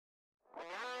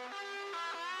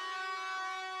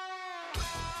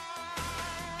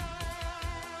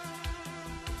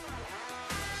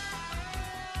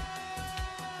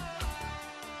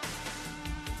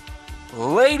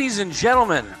Ladies and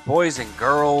gentlemen, boys and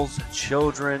girls,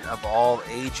 children of all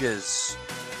ages,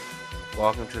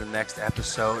 welcome to the next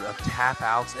episode of Tap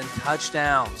Outs and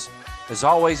Touchdowns. As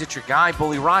always, it's your guy,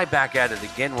 Bully Rye, back at it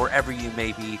again, wherever you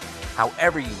may be,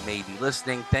 however you may be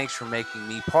listening. Thanks for making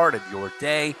me part of your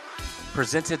day.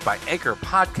 Presented by Anchor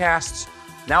Podcasts,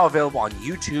 now available on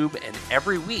YouTube and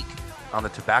every week on the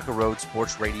Tobacco Road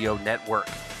Sports Radio Network.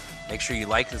 Make sure you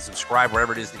like and subscribe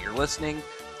wherever it is that you're listening,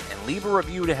 and leave a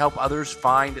review to help others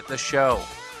find the show.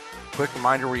 Quick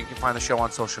reminder where you can find the show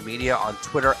on social media, on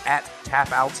Twitter at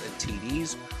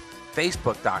TapOutsandTDs,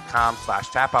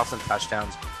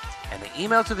 Facebook.com/TapOutsandTouchdowns, and the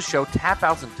email to the show,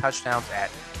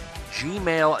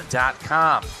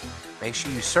 tapoutsandtouchdowns@gmail.com. Make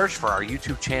sure you search for our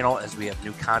YouTube channel as we have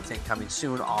new content coming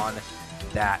soon on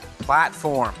that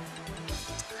platform.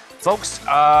 Folks,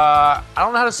 I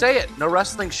don't know how to say it. No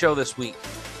wrestling show this week.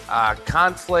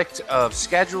 Conflict of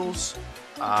schedules.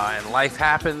 And life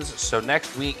happens. So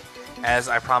next week, as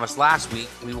I promised last week,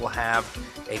 we will have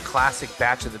a classic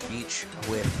Bash at the Beach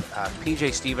with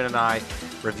PJ, Steven, and I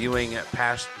reviewing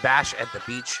Bash at the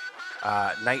Beach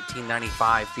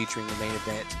 1995, featuring the main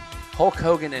event Hulk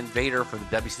Hogan and Vader for the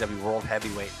WCW World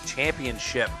Heavyweight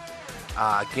Championship.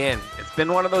 Again, it's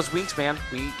been one of those weeks, man.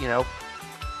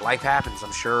 Life happens.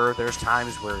 I'm sure there's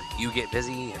times where you get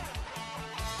busy and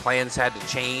plans had to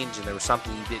change and there was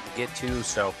something you didn't get to.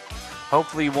 So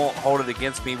hopefully you won't hold it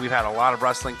against me. We've had a lot of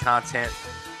wrestling content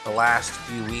the last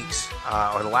few weeks,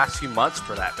 or the last few months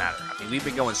for that matter. I mean, we've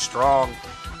been going strong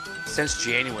since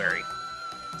January.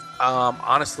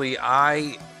 Honestly,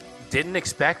 I didn't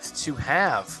expect to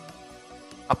have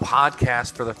a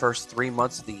podcast for the first 3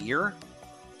 months of the year.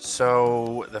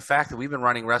 So the fact that we've been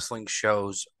running wrestling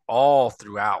shows all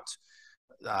throughout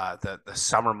the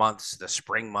summer months, the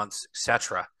spring months,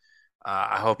 etc.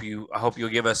 I hope you'll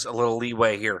give us a little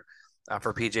leeway here.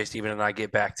 For PJ, Steven, and I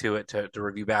get back to it to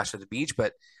review Bash at the Beach.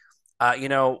 But,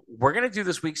 we're going to do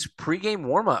this week's pregame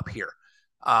warm-up here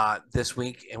this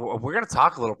week. And we're going to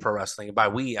talk a little pro wrestling. And by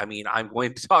we, I mean I'm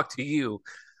going to talk to you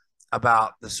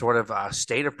about the sort of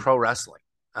state of pro wrestling.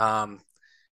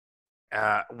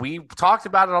 We talked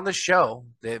about it on the show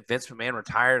that Vince McMahon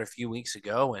retired a few weeks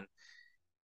ago. And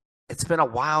it's been a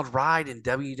wild ride in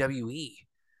WWE.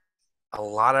 A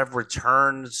lot of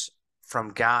returns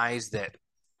from guys that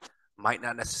might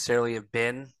not necessarily have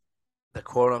been the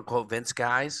quote-unquote Vince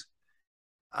guys.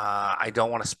 I don't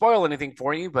want to spoil anything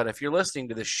for you, but if you're listening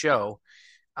to this show,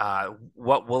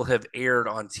 what will have aired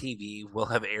on TV will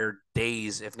have aired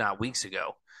days, if not weeks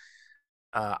ago.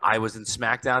 I was in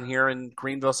SmackDown here in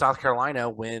Greenville, South Carolina,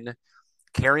 when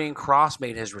Karrion Kross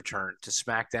made his return to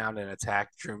SmackDown and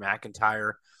attacked Drew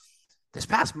McIntyre this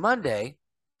past Monday.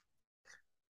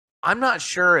 I'm not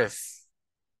sure if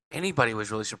anybody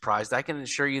was really surprised. I can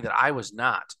assure you that I was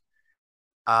not.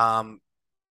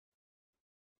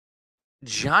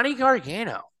 Johnny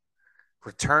Gargano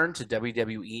returned to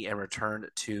WWE and returned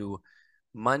to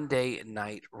Monday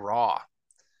Night Raw.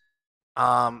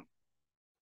 Raw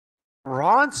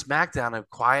and SmackDown have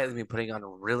quietly been putting on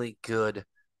really good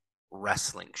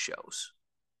wrestling shows.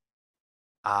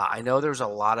 I know there's a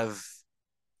lot of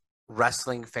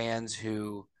wrestling fans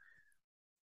who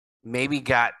maybe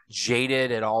got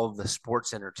jaded at all of the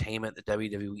sports entertainment that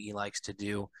WWE likes to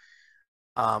do.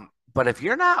 But if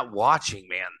you're not watching,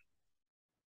 man,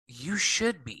 you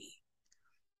should be.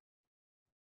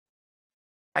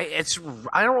 I don't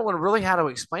know really how to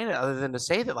explain it other than to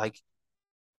say that, like,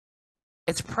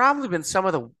 it's probably been some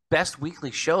of the best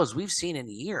weekly shows we've seen in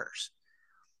years.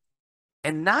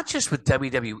 And not just with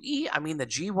WWE. I mean, the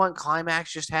G1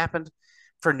 Climax just happened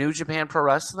for New Japan Pro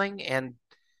Wrestling, and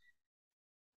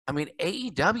I mean,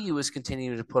 AEW is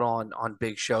continuing to put on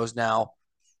big shows now.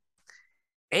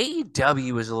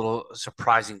 AEW is a little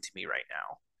surprising to me right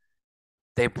now.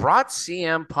 They brought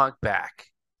CM Punk back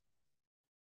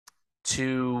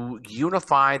to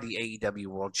unify the AEW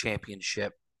World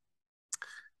Championship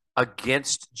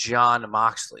against Jon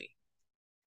Moxley.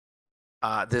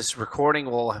 This recording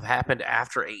will have happened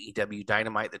after AEW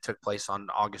Dynamite that took place on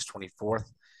August 24th.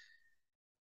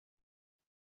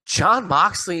 Jon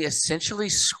Moxley essentially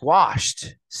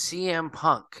squashed CM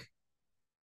Punk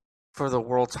for the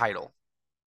world title.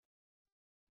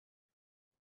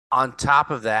 On top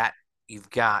of that,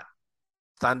 you've got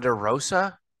Thunder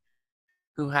Rosa,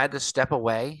 who had to step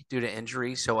away due to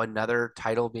injury, so another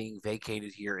title being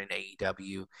vacated here in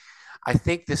AEW. I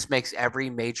think this makes every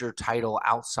major title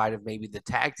outside of maybe the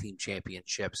tag team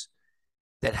championships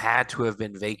that had to have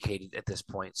been vacated at this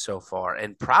point so far,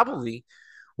 and probably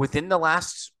within the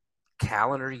last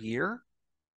calendar year.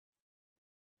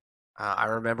 I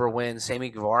remember when Sammy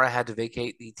Guevara had to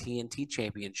vacate the TNT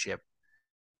championship.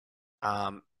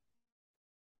 And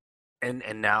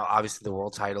now obviously the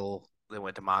world title that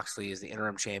went to Moxley as the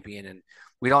interim champion, and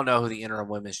we don't know who the interim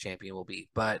women's champion will be,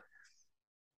 but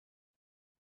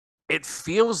it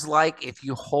feels like if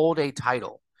you hold a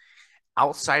title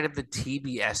outside of the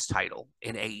TBS title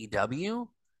in AEW,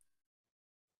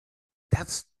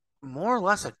 that's more or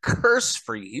less a curse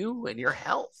for you and your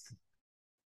health.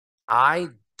 I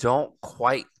don't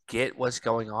quite get what's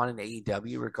going on in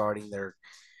AEW regarding the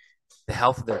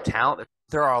health of their talent.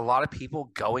 There are a lot of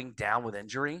people going down with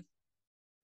injury.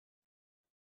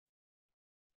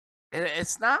 And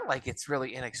it's not like it's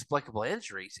really inexplicable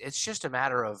injuries. It's just a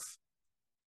matter of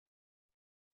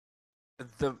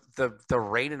the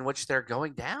rate in which they're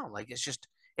going down. Like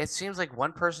it seems like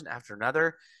one person after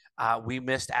another. We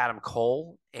missed Adam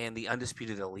Cole and the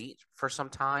Undisputed Elite for some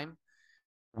time.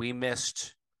 We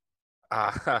missed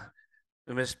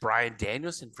Bryan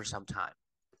Danielson for some time.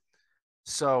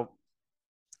 So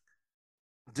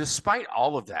despite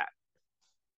all of that,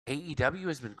 AEW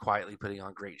has been quietly putting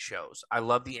on great shows. I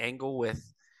love the angle with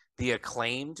the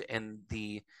Acclaimed and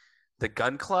the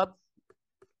Gun Club.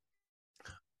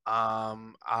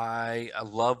 I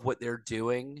love what they're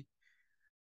doing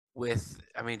with,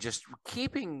 just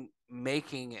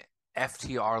making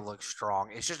FTR look strong.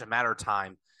 It's just a matter of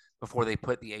time before they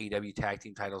put the AEW tag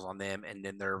team titles on them, and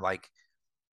then they're like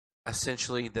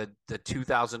essentially the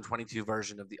 2022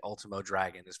 version of the Ultimo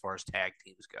Dragon as far as tag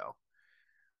teams go.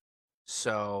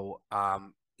 So, not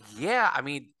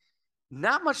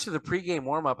much to the pregame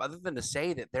warm-up other than to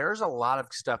say that there's a lot of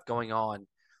stuff going on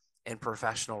in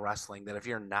professional wrestling that if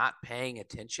you're not paying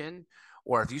attention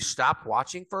or if you stop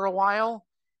watching for a while,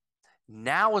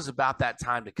 now is about that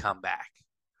time to come back,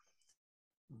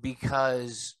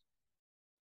 because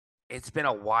it's been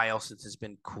a while since it's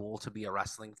been cool to be a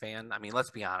wrestling fan. Let's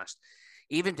be honest.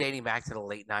 Even dating back to the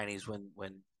late 90s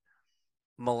when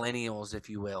millennials, if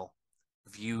you will,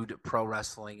 viewed pro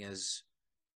wrestling as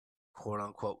quote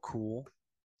unquote cool.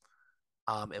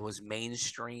 It was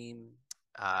mainstream.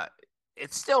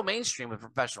 It's still mainstream with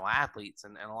professional athletes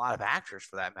and a lot of actors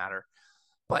for that matter,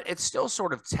 but it's still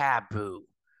sort of taboo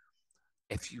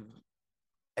if you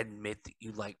admit that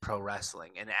you like pro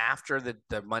wrestling. And after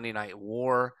the Monday Night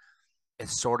War, it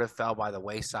sort of fell by the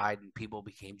wayside and people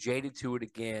became jaded to it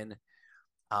again.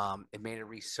 It made a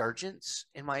resurgence,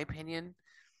 in my opinion,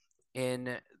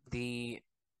 in the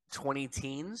 20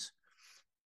 teens.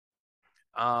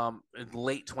 In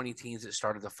late 20 teens, it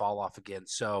started to fall off again.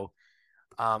 So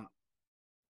I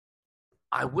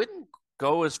wouldn't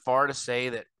go as far to say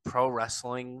that pro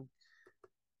wrestling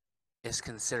is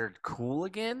considered cool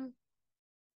again.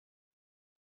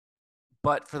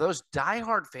 But for those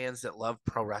diehard fans that love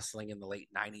pro wrestling in the late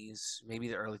 90s, maybe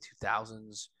the early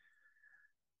 2000s,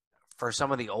 for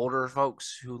some of the older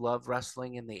folks who love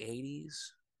wrestling in the 80s,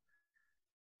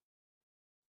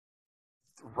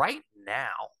 right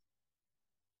now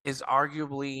is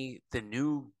arguably the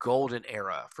new golden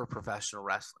era for professional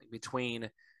wrestling, between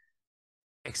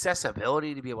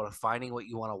accessibility to be able to finding what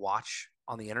you want to watch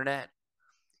on the internet,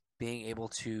 being able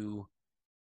to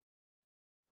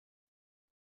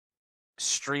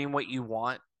stream what you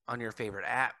want on your favorite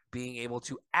app, being able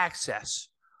to access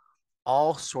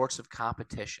all sorts of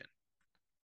competition.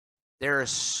 There is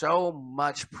so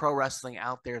much pro wrestling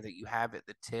out there that you have at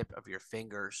the tip of your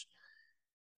fingers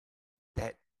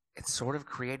that it's sort of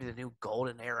created a new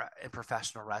golden era in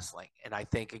professional wrestling. And I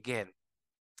think, again,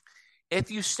 if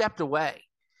you stepped away,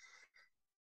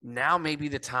 now may be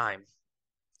the time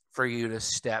for you to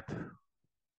step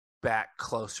back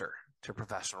closer to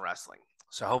professional wrestling.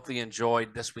 So hopefully you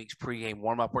enjoyed this week's pregame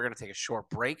warm-up. We're going to take a short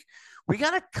break. We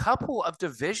got a couple of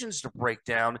divisions to break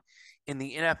down in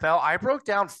the NFL. I broke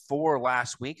down 4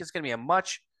 last week. It's going to be a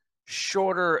much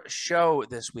shorter show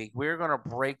this week. We're going to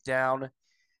break down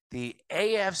the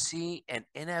AFC and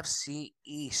NFC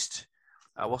East.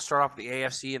 We'll start off with the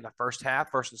AFC in the first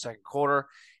and second quarter,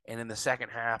 and in the second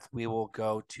half, we will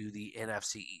go to the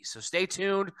NFC East. So stay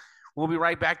tuned. We'll be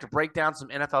right back to break down some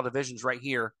NFL divisions right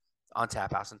here on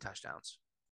Tap House and Touchdowns.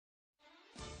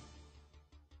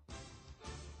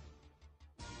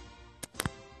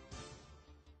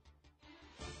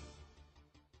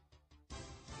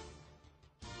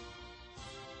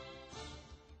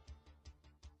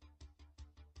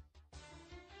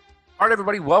 All right,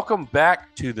 everybody, welcome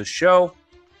back to the show.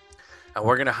 And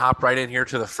we're going to hop right in here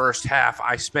to the first half.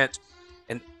 I spent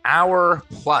an hour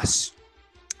plus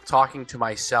talking to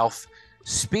myself,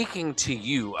 speaking to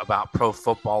you about pro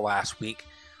football last week.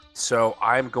 So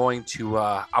I'm going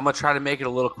to try to make it a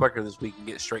little quicker this week and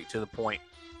get straight to the point.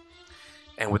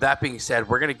 And with that being said,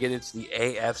 we're going to get into the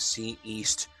AFC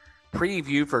East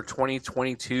preview for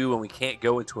 2022, and we can't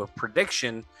go into a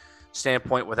prediction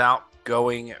standpoint without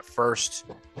going first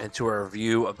into a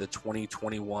review of the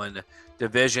 2021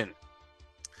 division.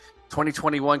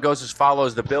 2021 goes as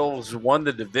follows. The Bills won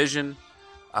the division,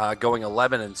 going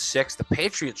 11-6. The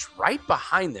Patriots right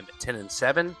behind them at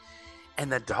 10-7,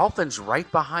 and the Dolphins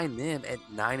right behind them at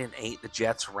 9-8. The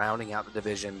Jets rounding out the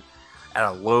division at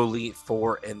a lowly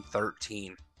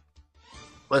 4-13.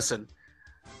 Listen,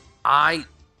 I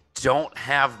don't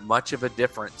have much of a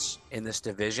difference in this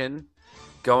division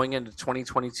going into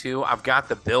 2022. I've got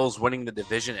the Bills winning the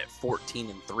division at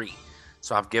 14-3,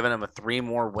 so I've given them 3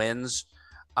 more wins.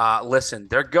 Listen,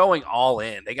 they're going all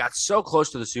in. They got so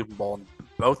close to the Super Bowl in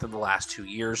both of the last 2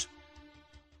 years.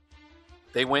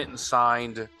 They went and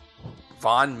signed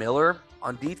Von Miller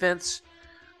on defense,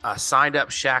 signed up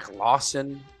Shaq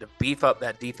Lawson to beef up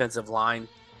that defensive line.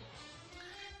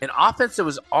 An offense that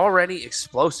was already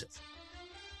explosive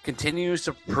continues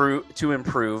to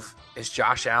improve as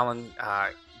Josh Allen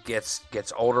gets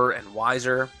older and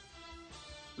wiser.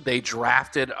 They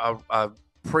drafted a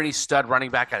pretty stud running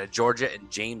back out of Georgia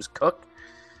and James Cook.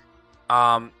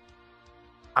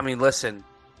 Listen,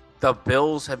 the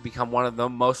Bills have become one of the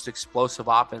most explosive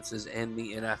offenses in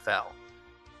the NFL.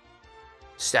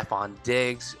 Stephon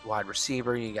Diggs, wide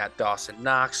receiver. You got Dawson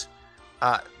Knox.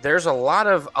 There's a lot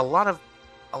of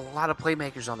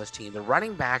playmakers on this team. The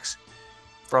running backs,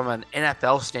 from an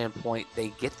NFL standpoint, they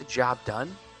get the job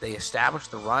done. They establish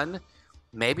the run.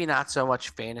 Maybe not so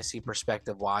much fantasy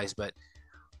perspective wise, but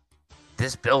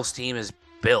this Bills team is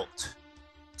built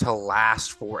to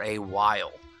last for a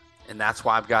while. And that's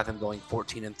why I've got them going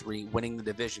 14-3, winning the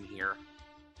division here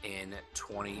in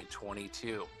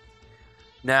 2022.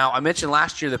 Now, I mentioned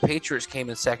last year the Patriots came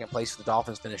in second place. The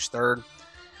Dolphins finished third.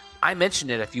 I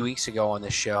mentioned it a few weeks ago on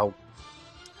this show.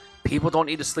 People don't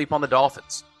need to sleep on the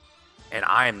Dolphins. And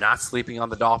I am not sleeping on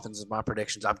the Dolphins as my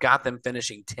predictions. I've got them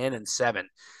finishing 10-7,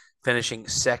 finishing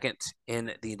second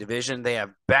in the division. They have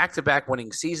back-to-back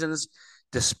winning seasons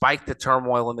despite the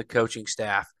turmoil in the coaching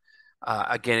staff.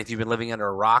 Again, if you've been living under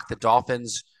a rock, the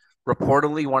Dolphins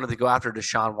reportedly wanted to go after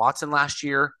Deshaun Watson last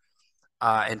year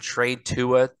and trade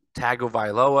Tua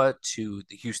Tagovailoa to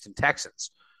the Houston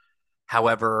Texans.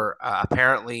 However,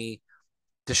 apparently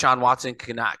Deshaun Watson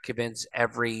could not convince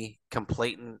every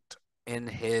complainant in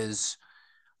his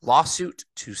lawsuit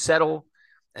to settle,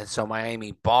 and so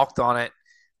Miami balked on it.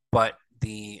 But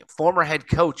the former head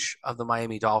coach of the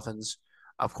Miami Dolphins,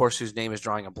 of course, whose name is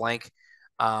drawing a blank,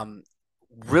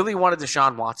 really wanted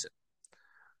Deshaun Watson.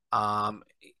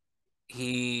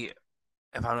 He,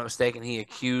 if I'm not mistaken, he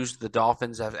accused the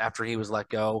Dolphins after he was let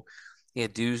go. He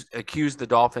accused the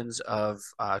Dolphins of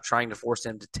trying to force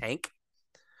him to tank.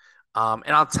 And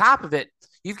on top of it,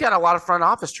 you've got a lot of front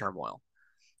office turmoil.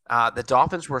 The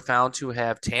Dolphins were found to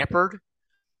have tampered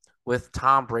with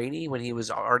Tom Brady when he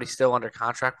was already still under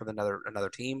contract with another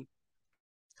team,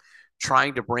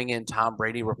 trying to bring in Tom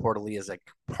Brady reportedly as a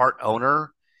part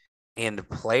owner and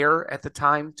player at the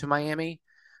time to Miami.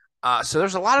 So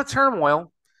there's a lot of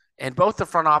turmoil in both the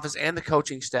front office and the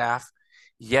coaching staff,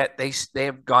 yet they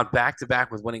have gone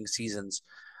back-to-back with winning seasons.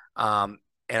 And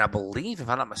I believe, if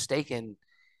I'm not mistaken,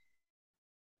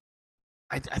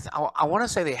 I want to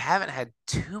say they haven't had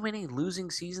too many losing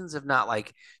seasons, if not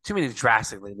like too many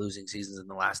drastically losing seasons in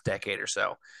the last decade or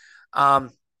so. But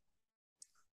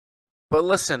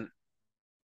listen,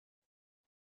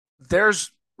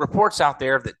 there's reports out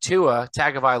there that Tua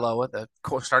Tagovailoa, the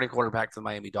starting quarterback for the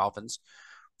Miami Dolphins,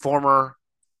 former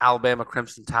Alabama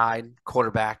Crimson Tide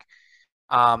quarterback.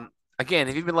 Again,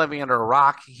 if you've been living under a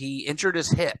rock, he injured his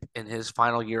hip in his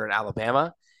final year at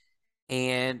Alabama.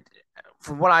 And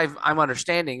from what I'm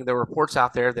understanding, there are reports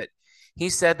out there that he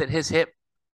said that his hip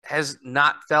has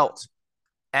not felt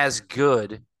as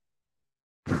good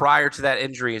prior to that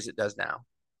injury as it does now.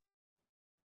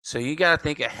 So you got to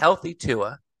think a healthy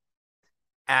Tua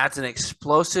adds an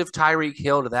explosive Tyreek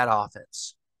Hill to that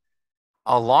offense,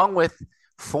 along with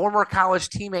former college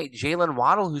teammate Jalen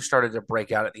Waddle, who started to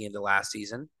break out at the end of last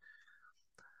season.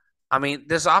 I mean,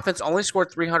 this offense only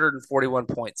scored 341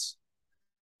 points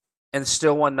and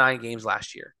still won 9 games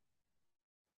last year.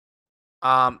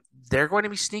 They're going to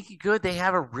be sneaky good. They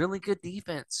have a really good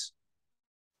defense.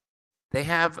 They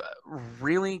have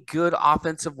really good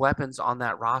offensive weapons on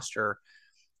that roster.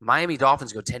 Miami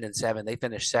Dolphins go 10-7. They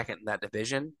finish second in that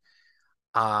division.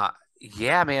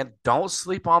 Yeah, man, don't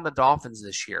sleep on the Dolphins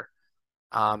this year.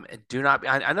 And do not.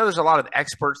 I know there's a lot of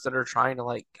experts that are trying to,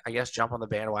 like, I guess, jump on the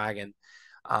bandwagon.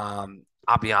 I'll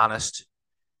be honest.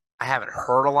 I haven't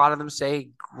heard a lot of them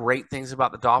say great things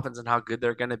about the Dolphins and how good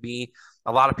they're going to be.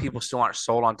 A lot of people still aren't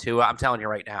sold on Tua. I'm telling you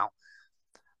right now,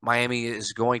 Miami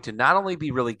is going to not only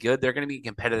be really good, they're going to be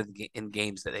competitive in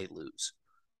games that they lose.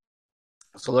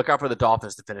 So look out for the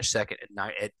Dolphins to finish second at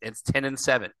 9. It's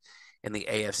 10-7 in the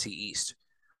AFC East.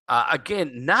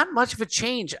 Again, not much of a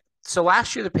change. So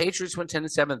last year the Patriots went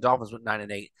 10-7, the Dolphins went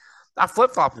 9-8. I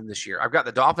flip-flopped them this year. I've got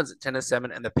the Dolphins at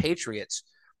 10-7 and the Patriots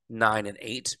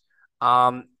 9-8.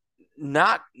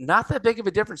 Not that big of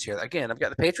a difference here. Again, I've got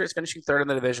the Patriots finishing third in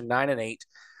the division, 9-8.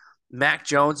 Mac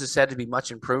Jones is said to be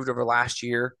much improved over last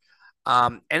year.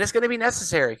 And it's going to be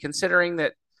necessary considering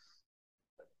that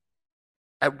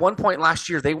at one point last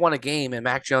year, they won a game and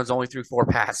Mac Jones only threw 4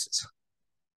 passes.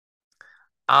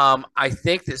 I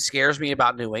think that scares me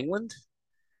about New England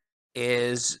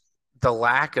is the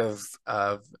lack of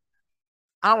I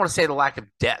don't want to say the lack of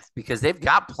depth because they've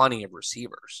got plenty of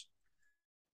receivers,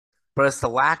 but it's the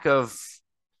lack of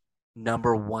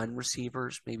number 1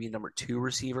 receivers, maybe number 2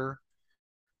 receiver.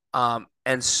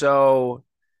 And so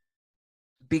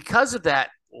because of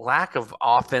that lack of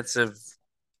offensive,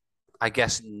 I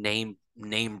guess, name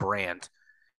brand,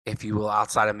 if you will,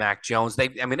 outside of Mac Jones, they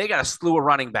got a slew of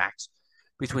running backs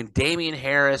between Damian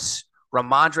Harris,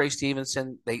 Ramondre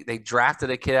Stevenson. They drafted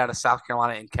a kid out of South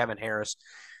Carolina and Kevin Harris.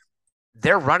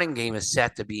 Their running game is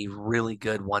set to be really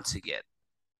good once again.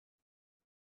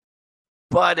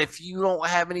 But if you don't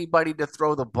have anybody to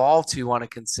throw the ball to on a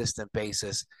consistent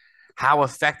basis, how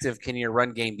effective can your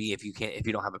run game be if you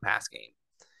don't have a pass game?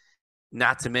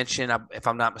 Not to mention, if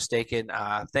I'm not mistaken,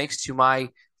 thanks to my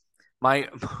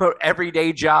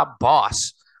everyday job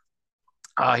boss,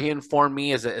 he informed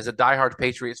me as a diehard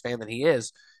Patriots fan that he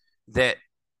is, that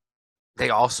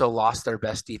they also lost their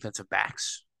best defensive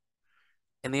backs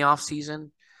in the offseason.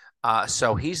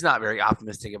 So he's not very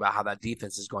optimistic about how that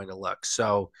defense is going to look.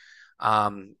 So,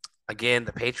 again,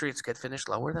 the Patriots could finish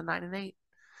lower than 9-8,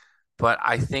 but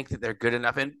I think that they're good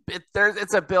enough. And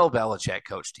it's a Bill Belichick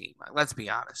coach team. Let's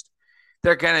be honest.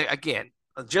 They're going to, again,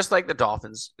 just like the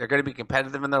Dolphins, they're going to be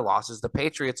competitive in their losses. The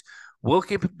Patriots will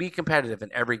be competitive in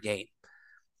every game.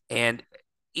 And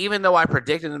even though I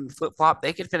predicted them to flip-flop,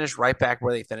 they could finish right back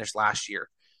where they finished last year.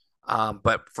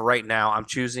 But for right now, I'm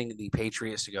choosing the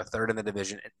Patriots to go third in the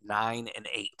division at 9-8.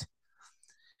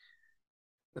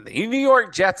 The New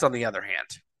York Jets, on the other hand,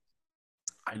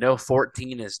 I know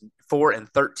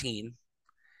 4-13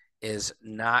 is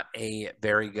not a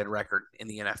very good record in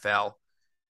the NFL.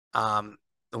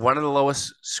 One of the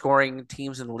lowest scoring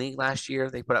teams in the league last year.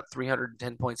 They put up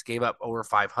 310 points, gave up over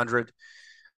 500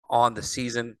 on the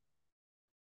season.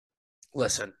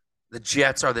 Listen, the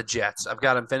Jets are the Jets. I've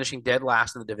got them finishing dead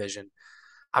last in the division.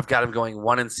 I've got them going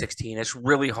 1-16. It's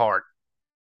really hard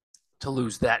to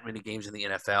lose that many games in the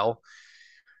NFL.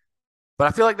 But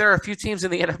I feel like there are a few teams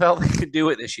in the NFL that can do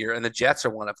it this year, and the Jets are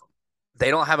one of them.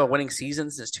 They don't have a winning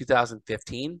season since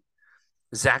 2015.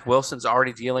 Zach Wilson's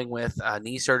already dealing with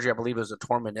knee surgery. I believe it was a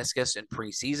torn meniscus in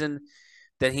preseason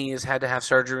that he has had to have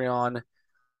surgery on.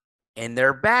 And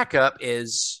their backup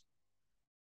is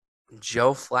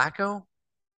Joe Flacco.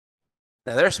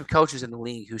 Now, there are some coaches in the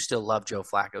league who still love Joe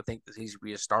Flacco, think that he's going to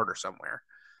be a starter somewhere.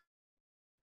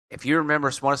 If you remember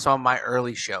some of my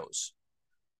early shows,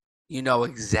 you know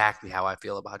exactly how I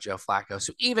feel about Joe Flacco.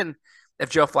 So even if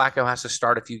Joe Flacco has to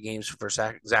start a few games for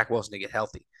Zach Wilson to get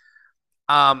healthy,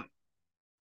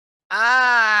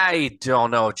 I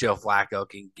don't know if Joe Flacco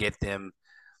can get them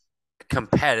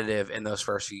competitive in those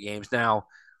first few games. Now,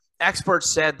 experts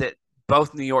said that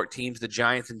both New York teams, the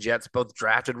Giants and Jets, both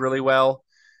drafted really well.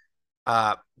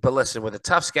 But listen, with a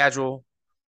tough schedule,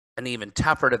 an even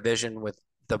tougher division with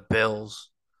the Bills,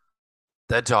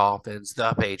 the Dolphins,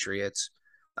 the Patriots.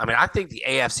 I think the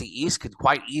AFC East could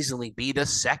quite easily be the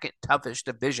second toughest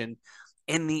division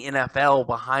in the NFL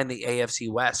behind the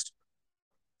AFC West.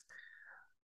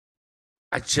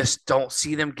 I just don't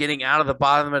see them getting out of the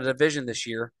bottom of the division this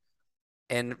year.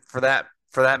 And for that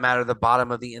matter, the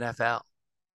bottom of the NFL.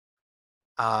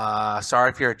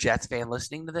 Sorry if you're a Jets fan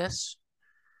listening to this.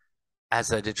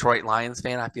 As a Detroit Lions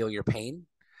fan, I feel your pain.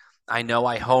 I know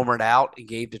I homered out and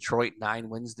gave Detroit 9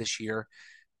 wins this year,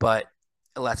 but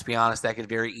let's be honest, that could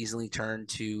very easily turn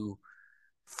to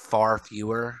far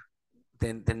fewer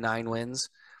than 9 wins.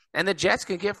 And the Jets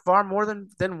could get far more than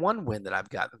 1 win that I've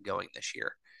got them going this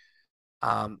year.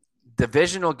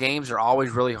 Divisional games are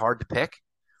always really hard to pick.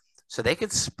 So they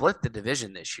could split the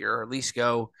division this year, or at least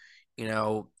go,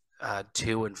 2-4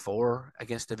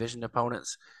 against division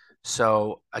opponents.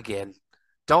 So again,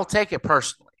 don't take it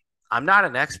personally. I'm not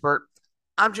an expert.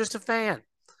 I'm just a fan.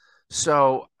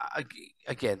 So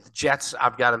again, the Jets,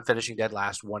 I've got them finishing dead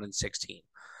last 1-16.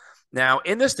 Now,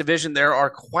 in this division, there are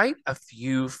quite a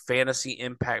few fantasy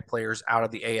impact players out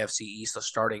of the AFC East, so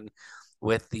starting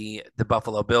with the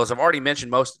Buffalo Bills. I've already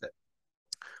mentioned most of it.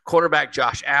 Quarterback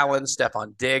Josh Allen,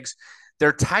 Stephon Diggs.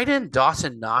 Their tight end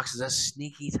Dawson Knox is a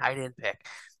sneaky tight end pick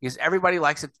because everybody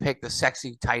likes to pick the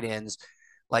sexy tight ends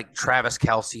like Travis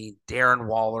Kelce, Darren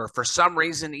Waller. For some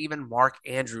reason, even Mark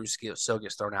Andrews still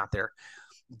gets thrown out there.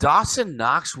 Dawson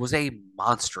Knox was a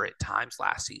monster at times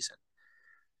last season.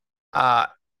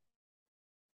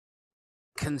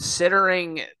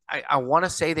 Considering, I want to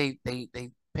say they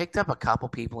picked up a couple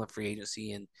people in free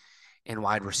agency and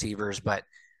wide receivers, but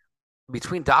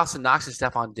between Dawson Knox and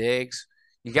Stephon Diggs,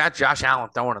 you got Josh Allen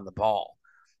throwing on the ball.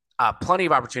 Plenty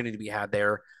of opportunity to be had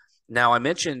there. Now, I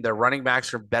mentioned the running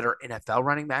backs are better NFL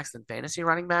running backs than fantasy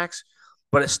running backs,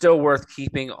 but it's still worth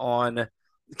keeping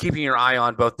your eye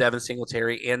on both Devin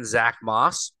Singletary and Zach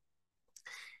Moss,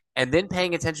 and then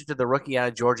paying attention to the rookie out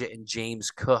of Georgia and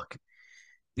James Cook,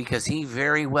 because he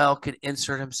very well could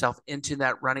insert himself into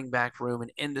that running back room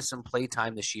and into some play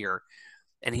time this year.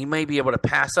 And he may be able to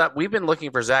pass up. We've been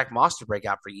looking for Zach Moss to break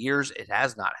out for years. It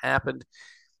has not happened.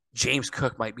 James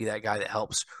Cook might be that guy that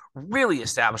helps really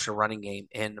establish a running game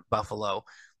in Buffalo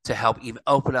to help even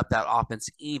open up that offense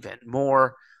even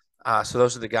more. So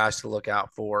those are the guys to look out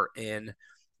for in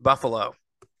Buffalo.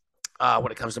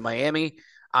 When it comes to Miami,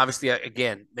 obviously,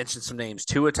 again, mentioned some names.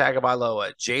 Tua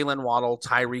Tagovailoa, Jalen Waddle,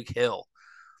 Tyreek Hill.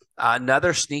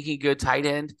 Another sneaky good tight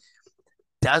end.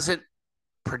 Doesn't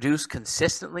produce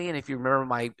consistently. And if you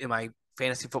remember in my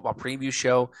fantasy football preview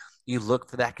show, you look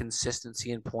for that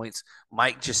consistency in points.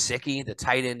 Mike Gesicki, the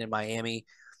tight end in Miami,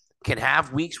 can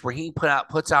have weeks where he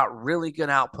puts out really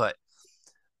good output.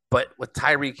 But with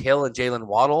Tyreek Hill and Jalen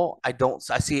Waddle, I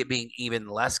see it being even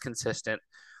less consistent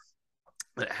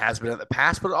than it has been in the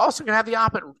past, but it also can have the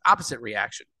opposite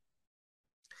reaction.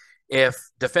 If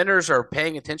defenders are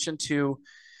paying attention to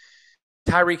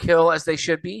Tyreek Hill as they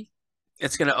should be,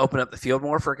 it's going to open up the field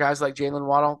more for guys like Jalen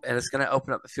Waddle, and it's going to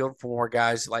open up the field for more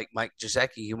guys like Mike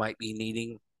Gesicki, who might be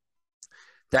needing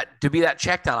that to be that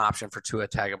check down option for Tua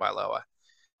Tagovailoa.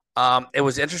 It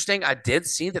was interesting. I did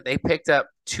see that they picked up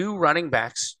two running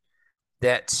backs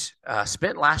that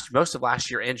spent most of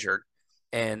last year injured,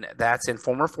 and that's in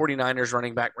former 49ers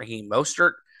running back Raheem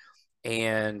Mostert,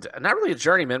 and not really a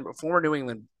journeyman, but former New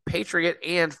England Patriot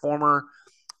and former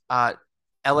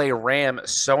LA Ram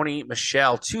Sony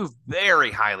Michel, two very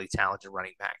highly talented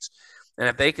running backs. And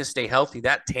if they can stay healthy,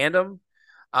 that tandem,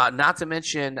 not to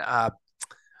mention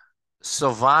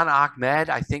Salvan Ahmed,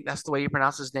 I think that's the way you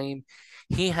pronounce his name.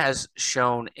 He has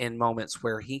shown in moments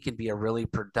where he can be a really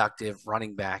productive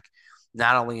running back,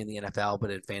 not only in the NFL, but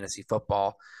in fantasy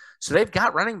football. So they've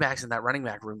got running backs in that running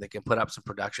back room that can put up some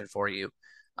production for you.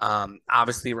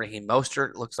 Obviously, Raheem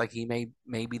Mostert looks like he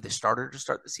may be the starter to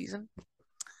start the season.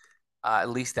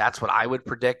 At least that's what I would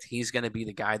predict. He's going to be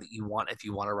the guy that you want if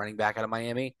you want a running back out of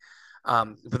Miami.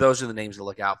 But those are the names to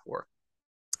look out for.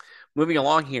 Moving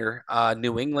along here,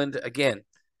 New England, again,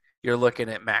 you're looking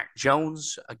at Mac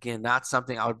Jones. Again, not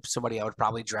somebody I would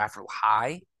probably draft real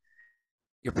high.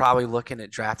 You're probably looking at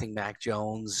drafting Mac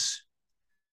Jones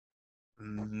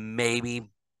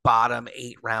maybe bottom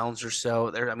 8 rounds or so.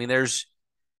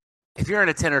 If you're in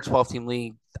a 10 or 12 team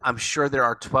league, I'm sure there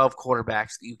are 12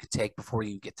 quarterbacks that you could take before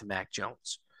you get to Mac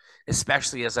Jones,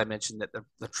 especially as I mentioned that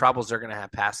the troubles are going to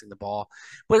have passing the ball.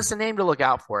 But it's a name to look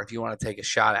out for if you want to take a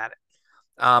shot at it.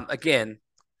 Again,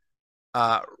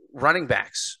 running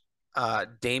backs,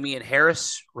 Damian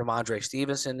Harris, Ramondre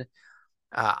Stevenson.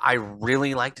 I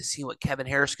really like to see what Kevin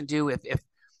Harris can do. If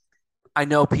I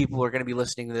know people are going to be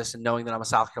listening to this and knowing that I'm a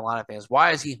South Carolina fan,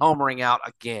 why is he homering out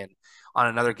again on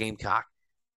another Gamecock?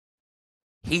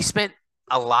 He spent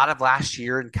a lot of last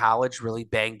year in college really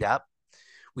banged up.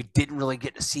 We didn't really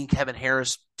get to see Kevin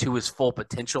Harris to his full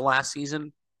potential last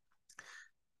season.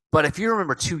 But if you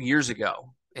remember 2 years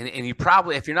ago, and you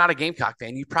probably, if you're not a Gamecock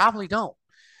fan, you probably don't.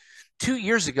 2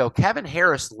 years ago, Kevin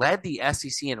Harris led the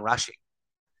SEC in rushing.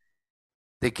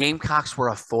 The Gamecocks were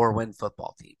a 4-win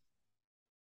football team.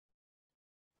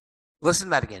 Listen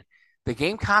to that again. The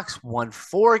Gamecocks won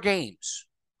 4 games,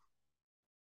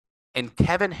 and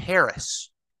Kevin Harris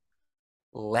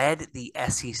led the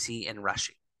SEC in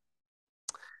rushing.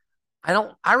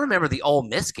 I remember the Ole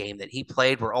Miss game that he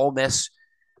played where Ole Miss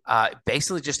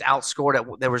basically just outscored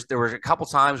it. There was a couple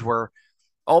times where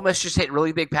Ole Miss just hit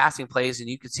really big passing plays, and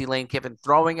you could see Lane Kiffin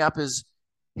throwing up his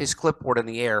clipboard in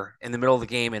the air in the middle of the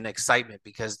game in excitement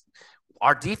because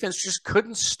our defense just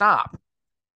couldn't stop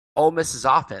Ole Miss's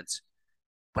offense.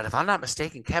 But if I'm not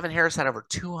mistaken, Kevin Harris had over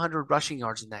 200 rushing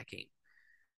yards in that game.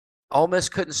 Ole Miss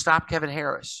couldn't stop Kevin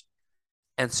Harris.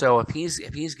 And so if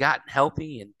he's gotten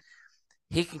healthy and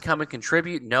he can come and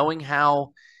contribute, knowing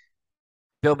how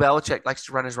Bill Belichick likes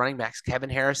to run his running backs. Kevin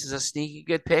Harris is a sneaky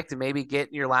good pick to maybe get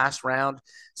in your last round,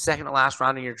 second to last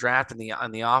round in your draft, and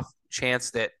on the off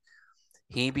chance that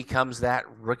he becomes that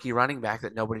rookie running back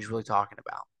that nobody's really talking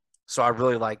about. So I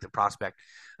really like the prospect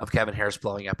of Kevin Harris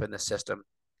blowing up in the system.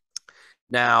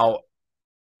 Now,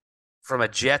 from a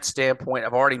Jet standpoint,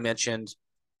 I've already mentioned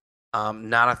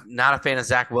not a fan of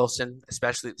Zach Wilson,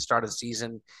 especially at the start of the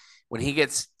season. When he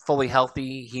gets fully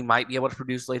healthy, he might be able to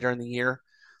produce later in the year.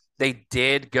 They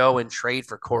did go and trade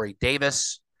for Corey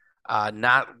Davis,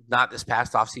 not this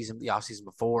past offseason, the offseason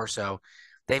before. So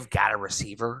they've got a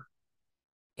receiver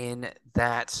in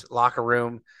that locker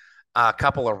room. A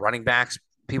couple of running backs.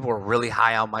 People are really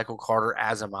high on Michael Carter,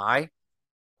 as am I.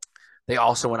 They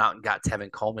also went out and got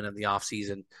Tevin Coleman in the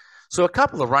offseason. So a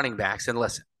couple of running backs. And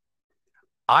listen,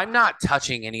 I'm not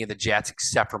touching any of the Jets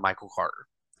except for Michael Carter.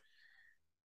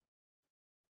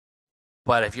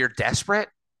 But if you're desperate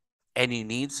and you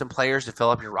need some players to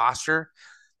fill up your roster,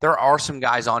 there are some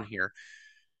guys on here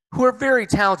who are very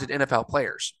talented NFL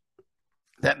players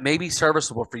that may be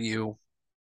serviceable for you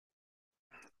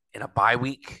in a bye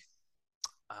week,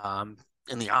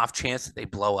 in the off chance that they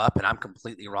blow up and I'm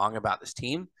completely wrong about this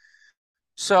team.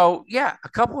 So, yeah, a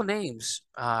couple of names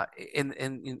in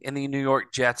the New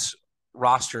York Jets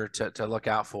roster to look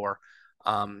out for,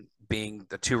 being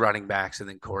the two running backs and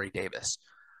then Corey Davis.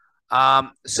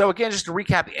 So again, just to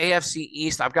recap the AFC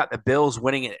East, I've got the Bills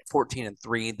winning it at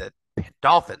 14-3, the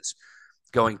Dolphins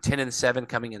going 10-7,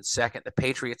 coming in second, the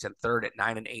Patriots in third at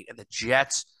 9-8, and the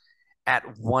Jets at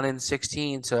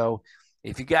 1-16. So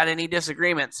if you got any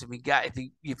disagreements,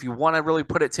 if you want to really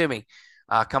put it to me,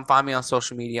 come find me on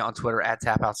social media, on Twitter at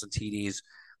Tapouts and TDs.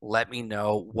 Let me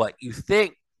know what you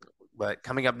think. But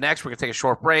coming up next, we're going to take a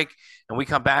short break. And we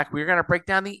come back, we're going to break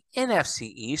down the NFC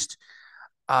East.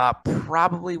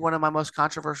 Probably one of my most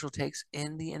controversial takes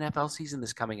in the NFL season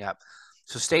this coming up.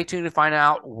 So stay tuned to find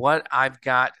out what I've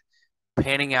got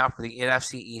panning out for the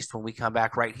NFC East when we come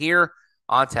back right here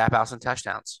on Tap House and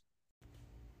Touchdowns.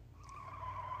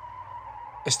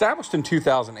 Established in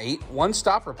 2008, One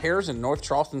Stop Repairs in North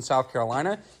Charleston, South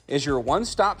Carolina is your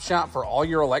one-stop shop for all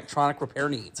your electronic repair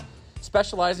needs.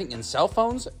 Specializing in cell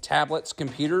phones, tablets,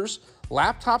 computers,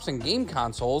 laptops, and game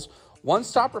consoles, One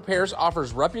Stop Repairs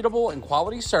offers reputable and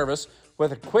quality service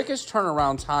with the quickest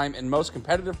turnaround time and most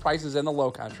competitive prices in the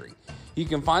Lowcountry. You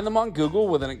can find them on Google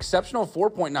with an exceptional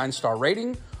 4.9 star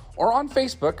rating, or on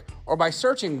Facebook, or by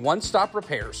searching One Stop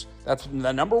Repairs. That's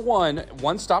the number one,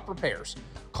 One Stop Repairs.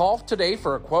 Call today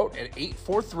for a quote at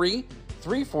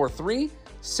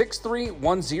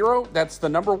 843-343-6310. That's the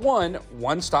number one,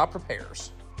 One Stop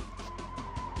Repairs.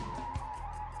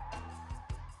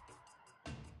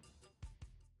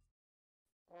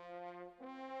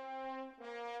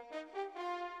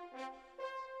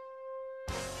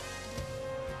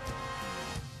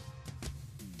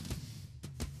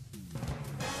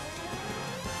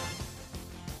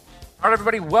 All right,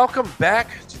 everybody, welcome back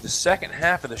to the second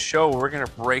half of the show where we're going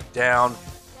to break down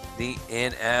the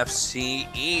NFC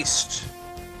East.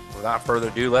 Without further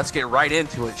ado, let's get right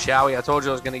into it, shall we? I told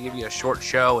you I was going to give you a short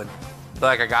show, and I feel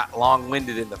like I got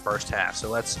long-winded in the first half. So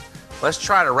let's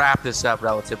try to wrap this up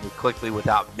relatively quickly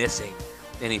without missing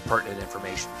any pertinent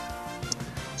information.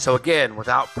 So again,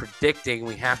 without predicting,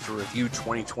 we have to review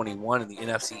 2021 in the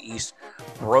NFC East.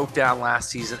 Broke down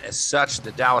last season. As such,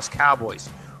 the Dallas Cowboys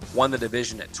won the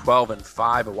division at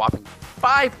 12-5, a whopping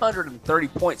 530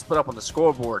 points put up on the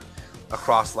scoreboard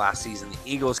across last season. The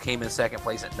Eagles came in second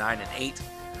place at 9-8.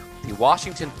 The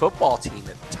Washington football team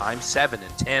at the time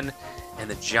 7-10, and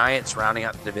the Giants rounding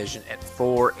out the division at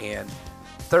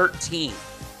 4-13.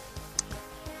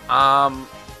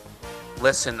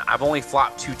 Listen, I've only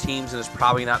flopped two teams, and it's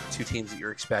probably not the two teams that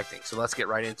you're expecting. So let's get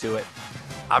right into it.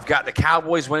 I've got the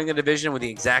Cowboys winning the division with the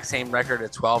exact same record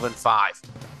at 12-5.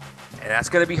 And that's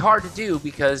going to be hard to do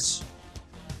because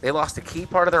they lost a key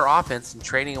part of their offense in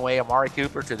trading away Amari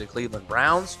Cooper to the Cleveland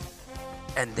Browns.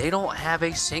 And they don't have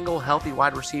a single healthy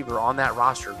wide receiver on that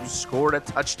roster who scored a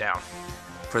touchdown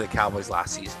for the Cowboys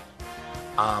last season.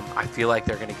 I feel like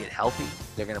they're going to get healthy.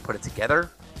 They're going to put it together.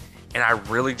 And I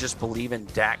really just believe in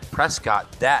Dak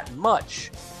Prescott that much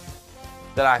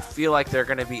that I feel like they're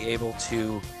going to be able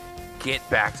to get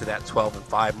back to that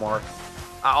 12-5 mark.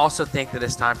 I also think that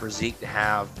it's time for Zeke to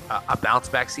have a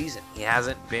bounce-back season. He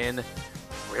hasn't been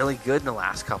really good in the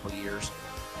last couple of years,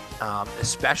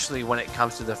 especially when it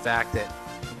comes to the fact that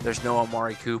there's no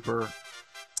Amari Cooper.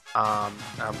 I'm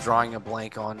drawing a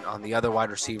blank on the other wide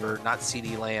receiver, not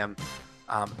CeeDee Lamb.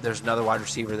 There's another wide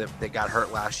receiver that got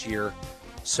hurt last year.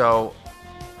 So,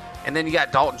 and then you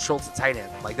got Dalton Schultz at tight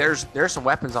end. Like there's some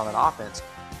weapons on that offense,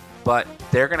 but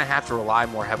they're going to have to rely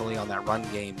more heavily on that run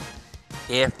game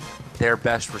if their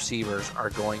best receivers are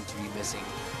going to be missing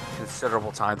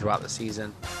considerable time throughout the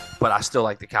season. But I still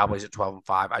like the Cowboys at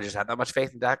 12-5. I just had that much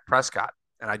faith in Dak Prescott,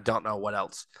 and I don't know what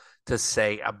else to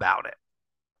say about it.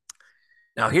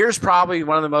 Now, here's probably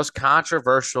one of the most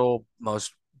controversial,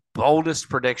 most boldest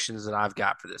predictions that I've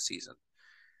got for this season.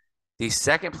 The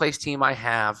second place team I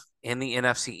have in the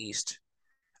NFC East,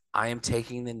 I am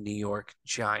taking the New York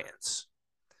Giants.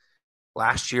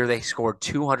 Last year, they scored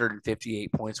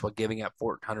 258 points while giving up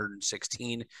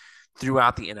 416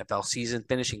 throughout the NFL season,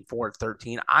 finishing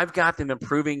 4-13. I've got them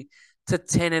improving to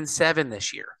 10-7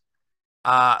 this year.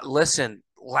 Listen,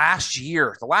 last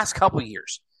year, the last couple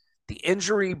years, the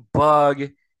injury bug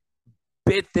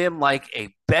bit them like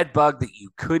a bed bug that you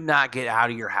could not get out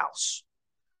of your house.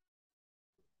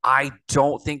 I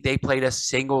don't think they played a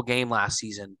single game last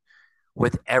season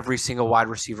with every single wide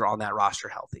receiver on that roster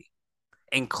healthy,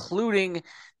 including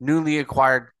newly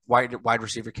acquired wide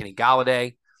receiver Kenny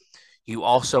Golladay. You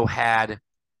also had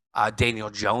Daniel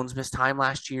Jones miss time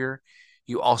last year.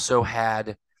 You also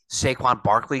had Saquon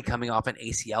Barkley coming off an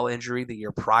ACL injury the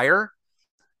year prior.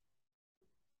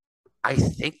 I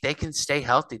think they can stay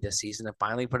healthy this season and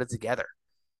finally put it together.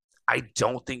 I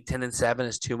don't think 10-7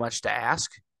 is too much to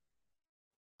ask.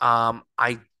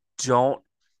 I don't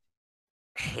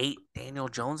hate Daniel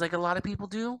Jones like a lot of people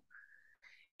do.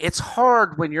 It's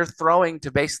hard when you're throwing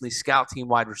to basically scout team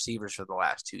wide receivers for the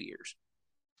last 2 years.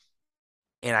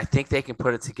 And I think they can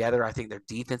put it together. I think their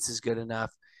defense is good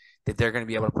enough that they're going to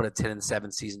be able to put a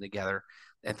 10-7 season together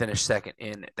and finish second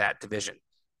in that division.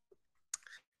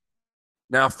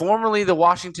 Now, formerly the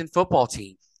Washington football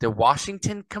team, the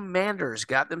Washington Commanders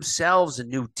got themselves a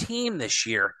new team this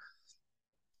year.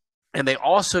 And they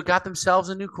also got themselves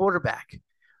a new quarterback.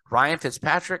 Ryan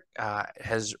Fitzpatrick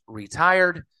has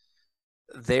retired.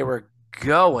 They were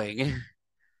going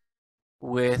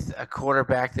with a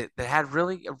quarterback that had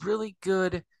really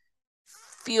good,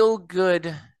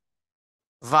 feel-good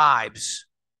vibes.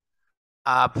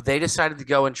 But they decided to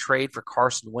go and trade for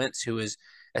Carson Wentz, who has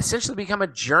essentially become a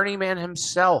journeyman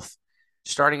himself,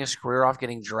 starting his career off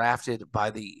getting drafted by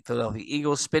the Philadelphia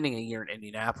Eagles, spending a year in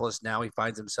Indianapolis. Now he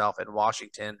finds himself in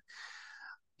Washington.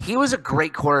 He was a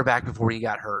great quarterback before he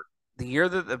got hurt. The year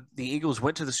that the Eagles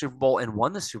went to the Super Bowl and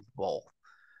won the Super Bowl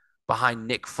behind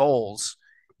Nick Foles,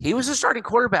 he was a starting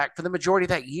quarterback for the majority of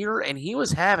that year, and he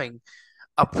was having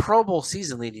a Pro Bowl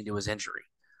season leading to his injury.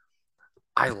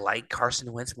 I like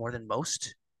Carson Wentz more than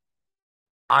most.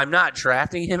 I'm not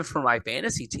drafting him for my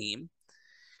fantasy team,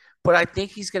 but I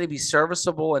think he's going to be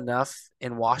serviceable enough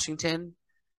in Washington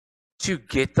to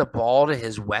get the ball to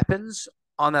his weapons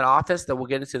on that offense that we'll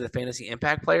get into the fantasy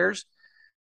impact players.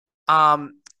 I've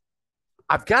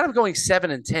got him going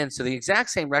 7-10, so the exact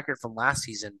same record from last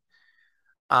season.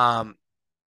 But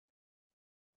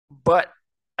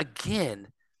again,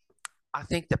 I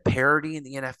think the parity in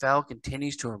the NFL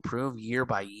continues to improve year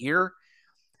by year,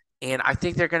 and I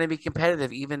think they're going to be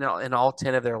competitive even in all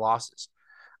 10 of their losses.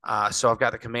 So I've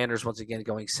got the Commanders once again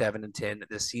going 7-10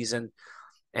 this season,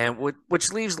 and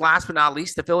which leaves last but not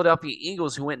least the Philadelphia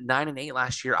Eagles, who went 9-8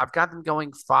 last year. I've got them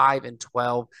going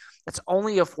 5-12. That's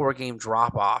only a 4-game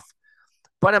drop off,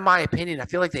 but in my opinion, I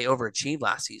feel like they overachieved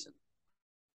last season.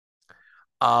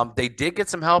 They did get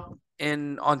some help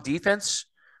on defense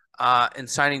in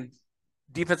signing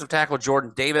defensive tackle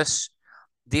Jordan Davis,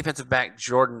 defensive back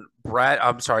James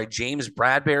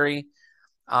Bradbury,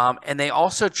 and they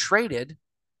also traded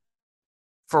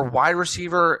for wide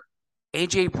receiver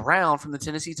A.J. Brown from the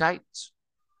Tennessee Titans.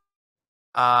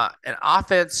 An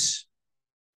offense,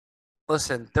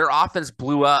 listen, their offense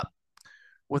blew up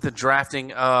with the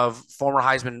drafting of former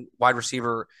Heisman wide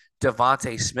receiver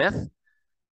Devontae Smith.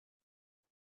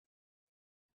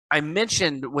 I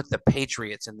mentioned with the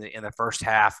Patriots in the first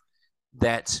half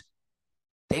that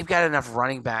they've got enough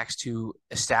running backs to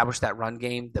establish that run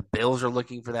game. The Bills are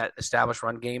looking for that established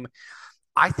run game.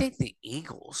 I think the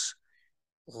Eagles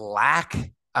lack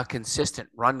a consistent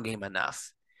run game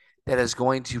enough that is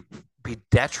going to be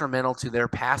detrimental to their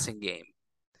passing game.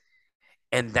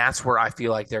 And that's where I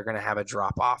feel like they're going to have a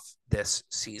drop-off this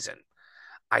season.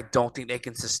 I don't think they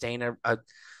can sustain a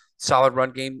solid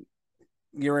run game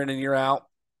year in and year out.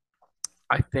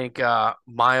 I think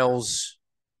Miles,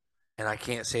 and I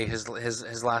can't say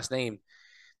his last name,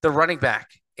 the running back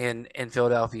in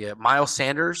Philadelphia, Miles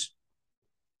Sanders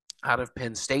out of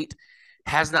Penn State,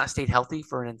 has not stayed healthy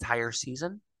for an entire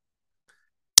season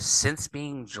since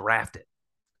being drafted.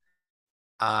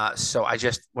 So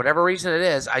whatever reason it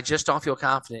is, I just don't feel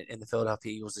confident in the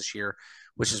Philadelphia Eagles this year,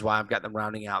 which is why I've got them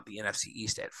rounding out the NFC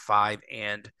East at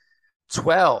 5-12.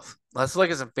 12. Let's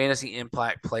look at some fantasy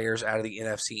impact players out of the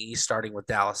NFC East, starting with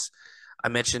Dallas. I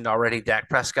mentioned already Dak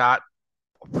Prescott,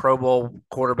 Pro Bowl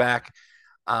quarterback.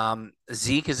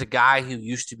 Zeke is a guy who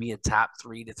used to be a top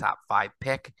 3 to top 5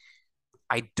 pick.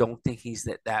 I don't think he's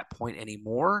at that point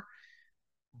anymore.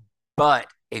 But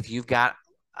if you've got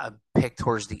a pick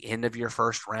towards the end of your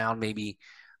first round, maybe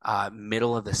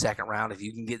middle of the second round, if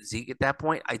you can get Zeke at that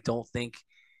point, I don't think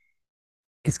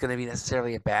it's going to be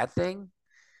necessarily a bad thing.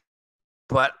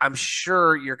 But I'm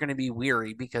sure you're going to be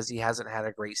weary because he hasn't had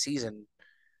a great season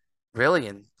really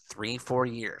in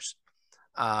 3-4 years.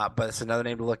 But it's another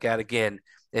name to look at. Again,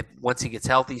 if once he gets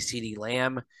healthy, CeeDee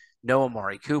Lamb, no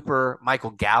Amari Cooper,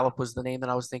 Michael Gallup was the name that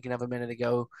I was thinking of a minute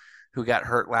ago, who got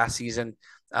hurt last season.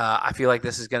 I feel like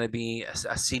this is going to be a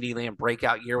CeeDee Lamb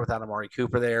breakout year without Amari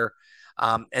Cooper there.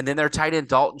 And then their tight end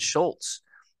Dalton Schultz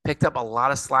picked up a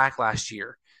lot of slack last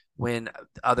year when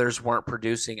others weren't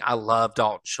producing. I love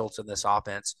Dalton Schultz in this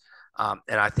offense, and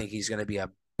I think he's going to be a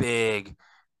big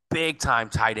time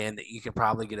tight end that you can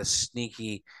probably get a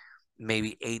sneaky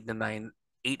maybe 8 to 9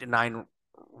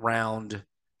 round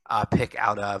pick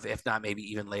out of, if not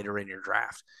maybe even later in your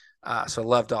draft. So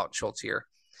love Dalton Schultz here.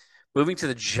 Moving to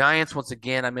the Giants, once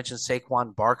again, I mentioned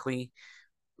Saquon Barkley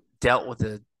dealt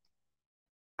with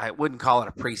I wouldn't call it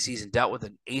a preseason, dealt with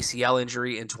an ACL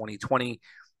injury in 2020,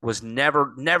 was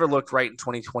never looked right in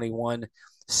 2021.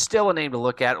 Still a name to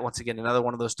look at. Once again, another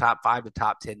one of those top 5 to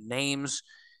top 10 names.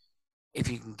 If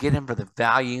you can get him for the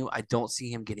value, I don't see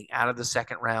him getting out of the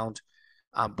second round.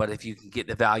 But if you can get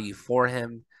the value for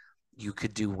him, you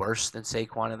could do worse than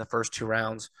Saquon in the first 2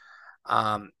 rounds.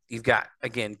 You've got,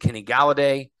 again, Kenny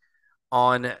Galladay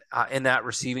on in that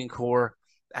receiving core.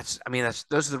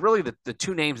 Those are really the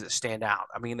 2 names that stand out.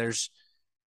 I mean, there's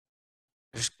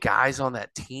guys on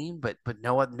that team, but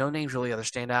no names really other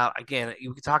stand out. Again,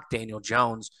 you could talk Daniel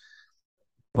Jones,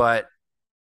 but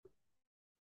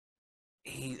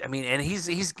he's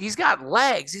got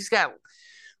legs. He's got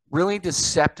really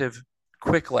deceptive,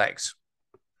 quick legs.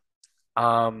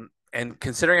 And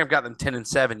considering I've got them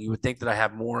 10-7, you would think that I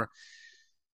have more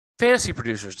fantasy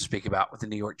producers to speak about with the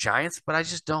New York Giants, but I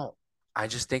just don't. I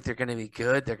just think they're going to be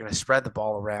good. They're going to spread the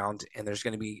ball around, and there's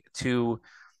going to be 2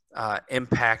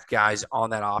 impact guys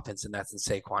on that offense, and that's in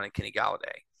Saquon and Kenny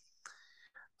Galladay.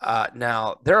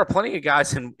 Now, there are plenty of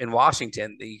guys in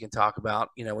Washington that you can talk about.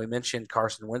 You know, we mentioned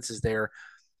Carson Wentz is there.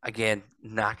 Again,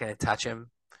 not going to touch him,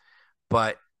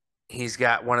 but he's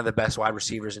got one of the best wide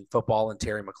receivers in football in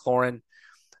Terry McLaurin.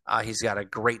 He's got a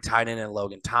great tight end in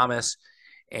Logan Thomas.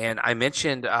 And I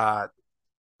keep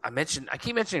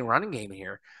mentioning running game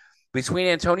here. Between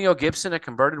Antonio Gibson, a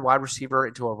converted wide receiver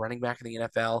into a running back in the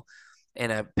NFL,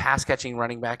 and a pass-catching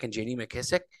running back in J.D.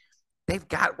 McKissic, they've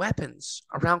got weapons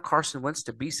around Carson Wentz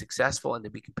to be successful and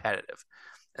to be competitive.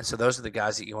 And so those are the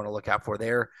guys that you want to look out for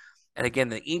there. And again,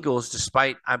 the Eagles,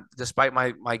 despite my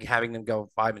having them go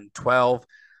 5-12,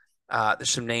 there's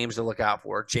some names to look out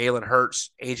for. Jalen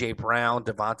Hurts, A.J. Brown,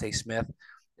 Devontae Smith,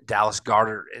 Dallas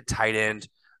Goedert at tight end,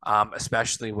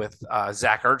 especially with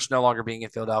Zach Ertz no longer being in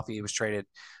Philadelphia. He was traded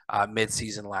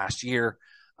midseason last year.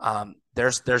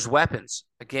 There's weapons,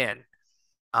 again.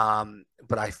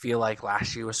 But I feel like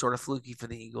last year was sort of fluky for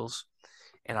the Eagles,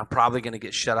 and I'm probably going to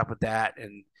get shut up with that.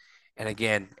 And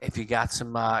again, if you got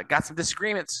some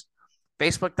disagreements,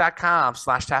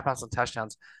 Facebook.com/tapouts and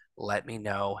touchdowns. Let me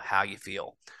know how you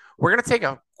feel. We're going to take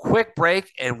a quick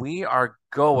break, and we are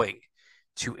going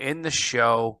to end the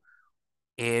show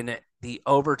in the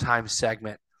overtime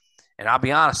segment. And I'll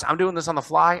be honest, I'm doing this on the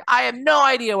fly. I have no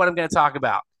idea what I'm going to talk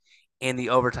about in the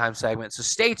overtime segment. So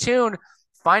stay tuned.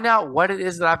 Find out what it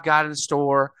is that I've got in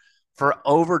store for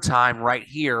overtime right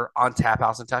here on Tap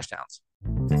House and Touchdowns.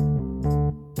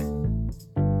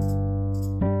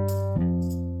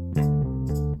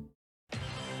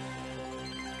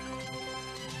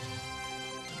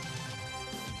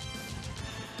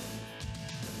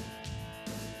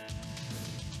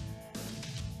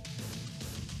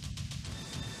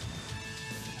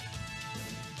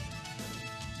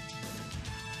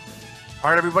 All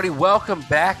right, everybody, welcome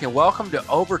back and welcome to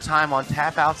Overtime on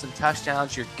Tap Outs and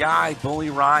Touchdowns. Your guy,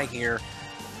 Bully Rye here.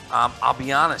 I'll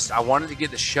be honest, I wanted to get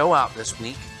the show out this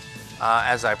week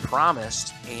as I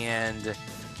promised, and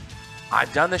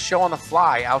I've done the show on the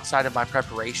fly outside of my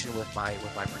preparation with my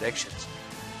predictions.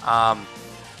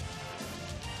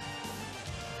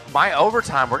 My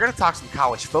overtime, we're going to talk some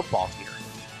college football here.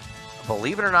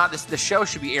 Believe it or not, the show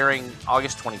should be airing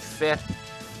August 25th,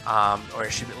 or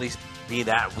it should at least be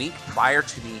that week prior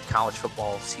to the college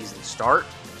football season start.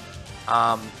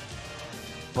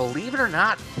 Believe it or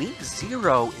not, week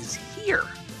 0 is here,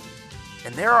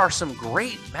 and there are some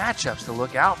great matchups to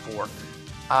look out for.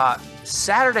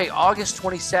 Saturday, August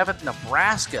 27th,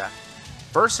 Nebraska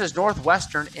versus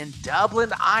Northwestern in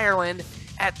Dublin, Ireland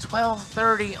at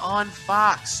 12:30 on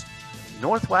Fox.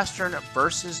 Northwestern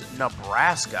versus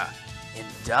Nebraska in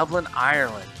Dublin,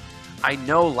 Ireland. I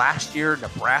know last year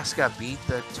Nebraska beat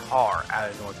the tar out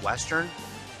of Northwestern,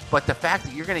 but the fact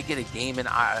that you're going to get a game in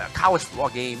a college football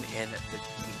game in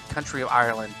the country of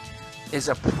Ireland is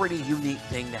a pretty unique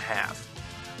thing to have.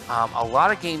 A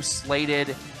lot of games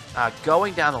slated.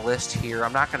 Going down the list here,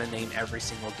 I'm not going to name every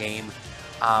single game,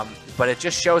 but it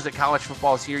just shows that college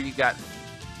football is here. You got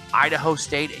Idaho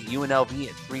State at UNLV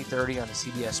at 3:30 on the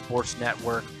CBS Sports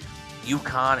Network.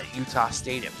 UConn at Utah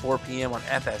State at 4 p.m. on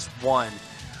FS1.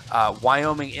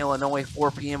 Wyoming, Illinois,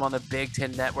 4 p.m. on the Big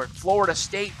Ten Network. Florida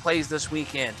State plays this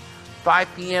weekend, 5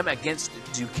 p.m. against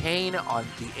Duquesne on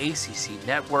the ACC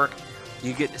Network.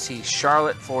 You get to see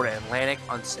Charlotte, Florida Atlantic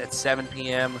at 7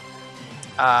 p.m.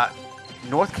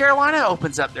 North Carolina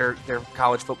opens up their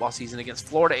college football season against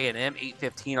Florida A&M,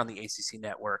 8:15 on the ACC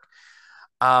Network.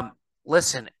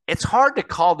 Listen, it's hard to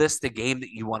call this the game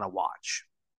that you want to watch,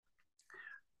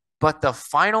 but the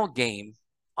final game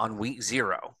on week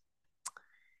 0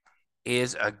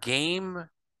 is a game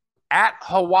at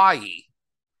Hawaii,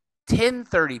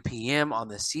 10:30 p.m. on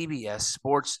the CBS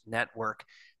Sports Network.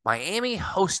 Miami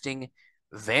hosting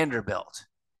Vanderbilt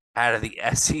out of the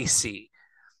SEC.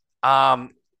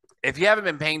 If you haven't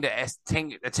been paying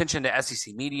attention to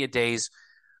SEC Media Days,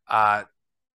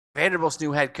 Vanderbilt's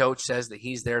new head coach says that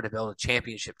he's there to build a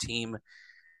championship team.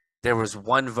 There was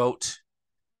one vote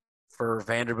for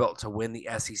Vanderbilt to win the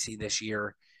SEC this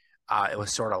year. It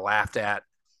was sort of laughed at.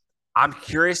 I'm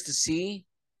curious to see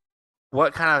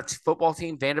what kind of football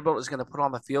team Vanderbilt is going to put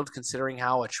on the field, considering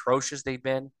how atrocious they've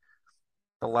been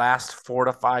the last 4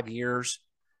 to 5 years.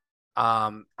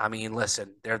 I mean,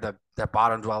 listen, they're the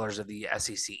bottom dwellers of the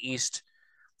SEC East,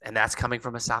 and that's coming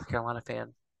from a South Carolina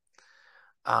fan.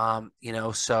 But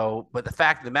the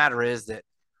fact of the matter is that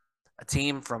a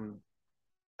team from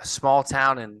a small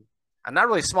town, and not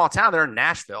really a small town, they're in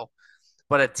Nashville,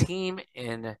 but a team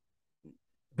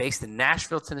based in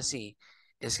Nashville, Tennessee,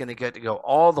 is going to get to go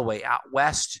all the way out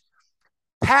west,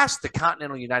 past the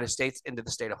continental United States, into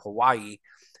the state of Hawaii,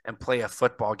 and play a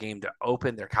football game to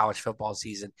open their college football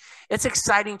season. It's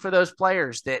exciting for those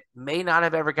players that may not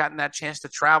have ever gotten that chance to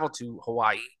travel to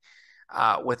Hawaii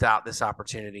without this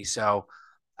opportunity. So,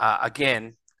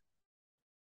 again,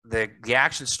 the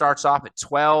action starts off at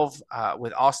 12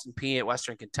 with Austin Peay at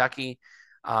Western Kentucky.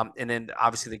 And then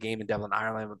obviously the game in Dublin,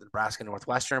 Ireland with Nebraska and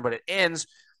Northwestern. But it ends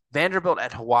Vanderbilt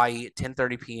at Hawaii at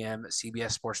 10:30 p.m.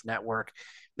 CBS Sports Network.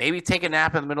 Maybe take a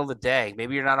nap in the middle of the day.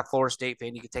 Maybe you're not a Florida State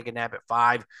fan. You can take a nap at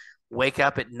 5, wake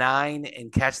up at 9,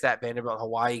 and catch that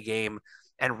Vanderbilt-Hawaii game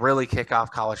and really kick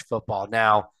off college football.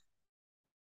 Now,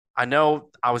 I know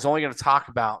I was only going to talk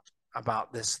about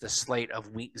the slate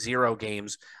of week 0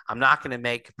 games. I'm not going to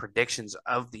make predictions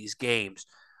of these games.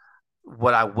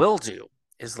 What I will do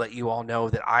is let you all know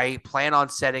that I plan on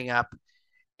setting up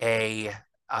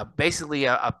basically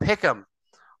a pick'em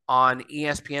on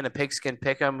ESPN, a pigskin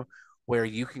pick'em, where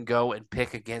you can go and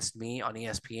pick against me on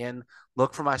ESPN.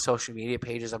 Look for my social media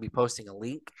pages. I'll be posting a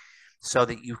link so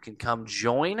that you can come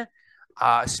join.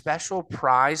 A special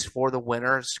prize for the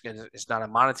winner. It's not a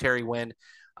monetary win,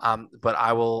 but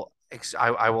I will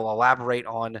elaborate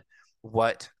on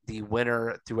what the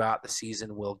winner throughout the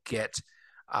season will get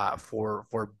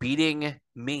for beating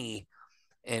me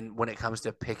and when it comes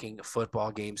to picking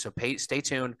football games. So stay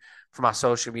tuned for my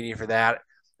social media for that.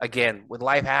 Again, with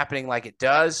life happening like it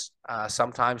does,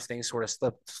 sometimes things sort of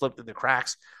slip through the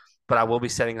cracks, but I will be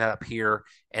setting that up here,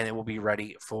 and it will be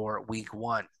ready for week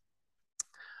 1.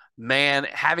 Man,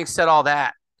 having said all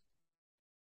that,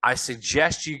 I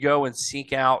suggest you go and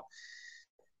seek out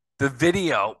the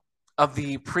video of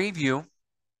the preview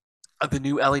of the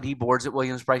new LED boards at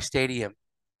Williams-Brice Stadium.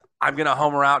 I'm going to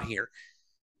homer out here.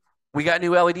 We got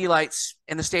new LED lights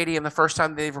in the stadium, the first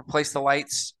time they've replaced the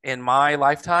lights in my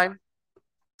lifetime.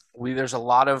 There's a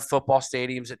lot of football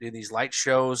stadiums that do these light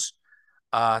shows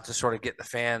to sort of get the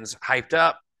fans hyped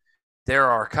up. There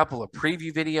are a couple of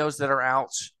preview videos that are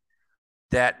out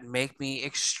that make me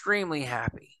extremely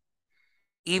happy.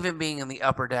 Even being in the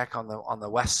upper deck on the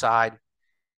west side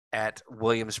at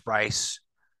Williams-Brice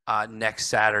next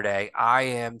Saturday, I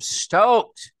am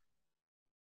stoked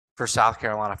for South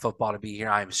Carolina football to be here.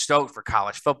 I am stoked for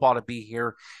college football to be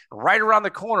here. Right around the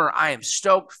corner, I am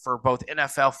stoked for both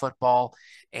NFL football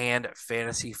and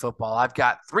fantasy football. I've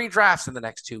got 3 drafts in the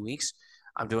next 2 weeks.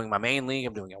 I'm doing my main league.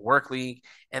 I'm doing a work league.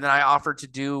 And then I offered to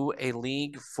do a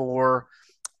league for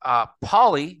Derek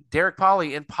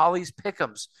Pauly, and Pauly's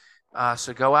Pick'ems.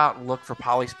 So go out and look for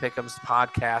Pauly's Pick'ems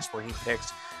podcast, where he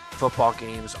picks football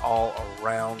games all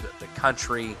around the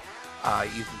country.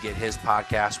 You can get his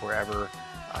podcast wherever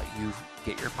you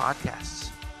get your podcasts.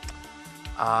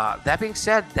 That being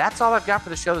said, that's all I've got for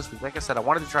the show this week. Like I said, I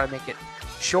wanted to try to make it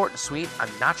short and sweet. I'm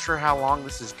not sure how long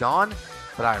this has gone,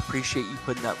 but I appreciate you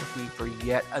putting up with me for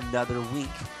yet another week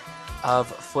of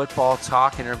football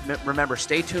talk. And remember,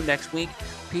 stay tuned next week.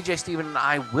 PJ Steven and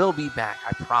I will be back,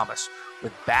 I promise,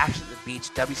 with Bash at the Beach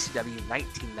WCW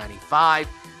 1995.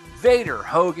 Vader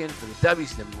Hogan for the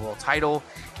WCW World title.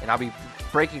 And I'll be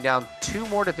breaking down two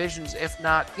more divisions, if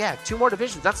not, two more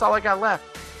divisions. That's all I got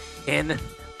left in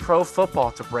pro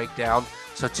football to break down.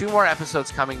 So 2 more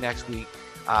episodes coming next week.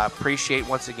 Appreciate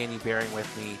once again you bearing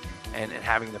with me and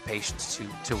having the patience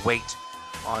to wait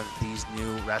on these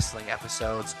new wrestling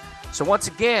episodes. So once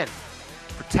again,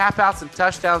 for Tap Outs and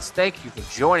Touchdowns, thank you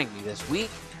for joining me this week.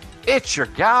 It's your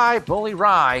guy, Bully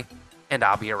Rye, and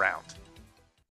I'll be around.